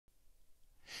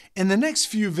In the next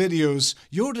few videos,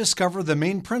 you'll discover the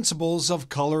main principles of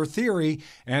color theory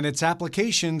and its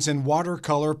applications in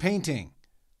watercolor painting.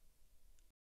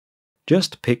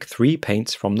 Just pick 3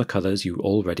 paints from the colors you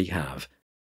already have.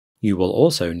 You will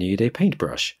also need a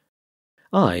paintbrush.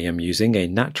 I am using a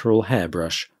natural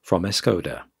hairbrush from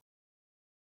Escoda.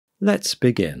 Let's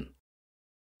begin.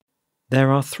 There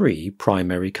are 3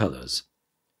 primary colors: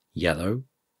 yellow,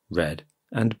 red,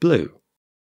 and blue.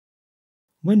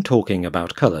 When talking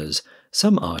about colors,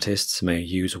 some artists may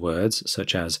use words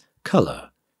such as color,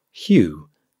 hue,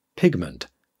 pigment,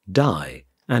 dye,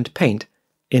 and paint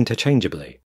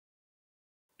interchangeably.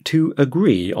 To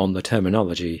agree on the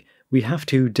terminology, we have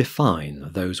to define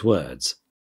those words.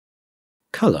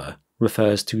 Color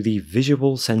refers to the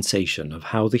visual sensation of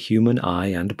how the human eye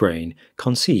and brain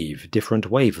conceive different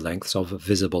wavelengths of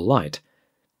visible light.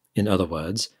 In other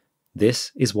words,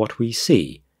 this is what we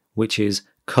see, which is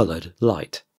colored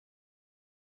light.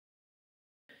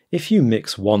 If you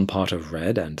mix 1 part of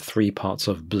red and 3 parts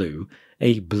of blue,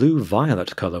 a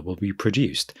blue-violet color will be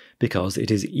produced because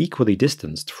it is equally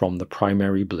distanced from the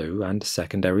primary blue and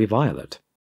secondary violet.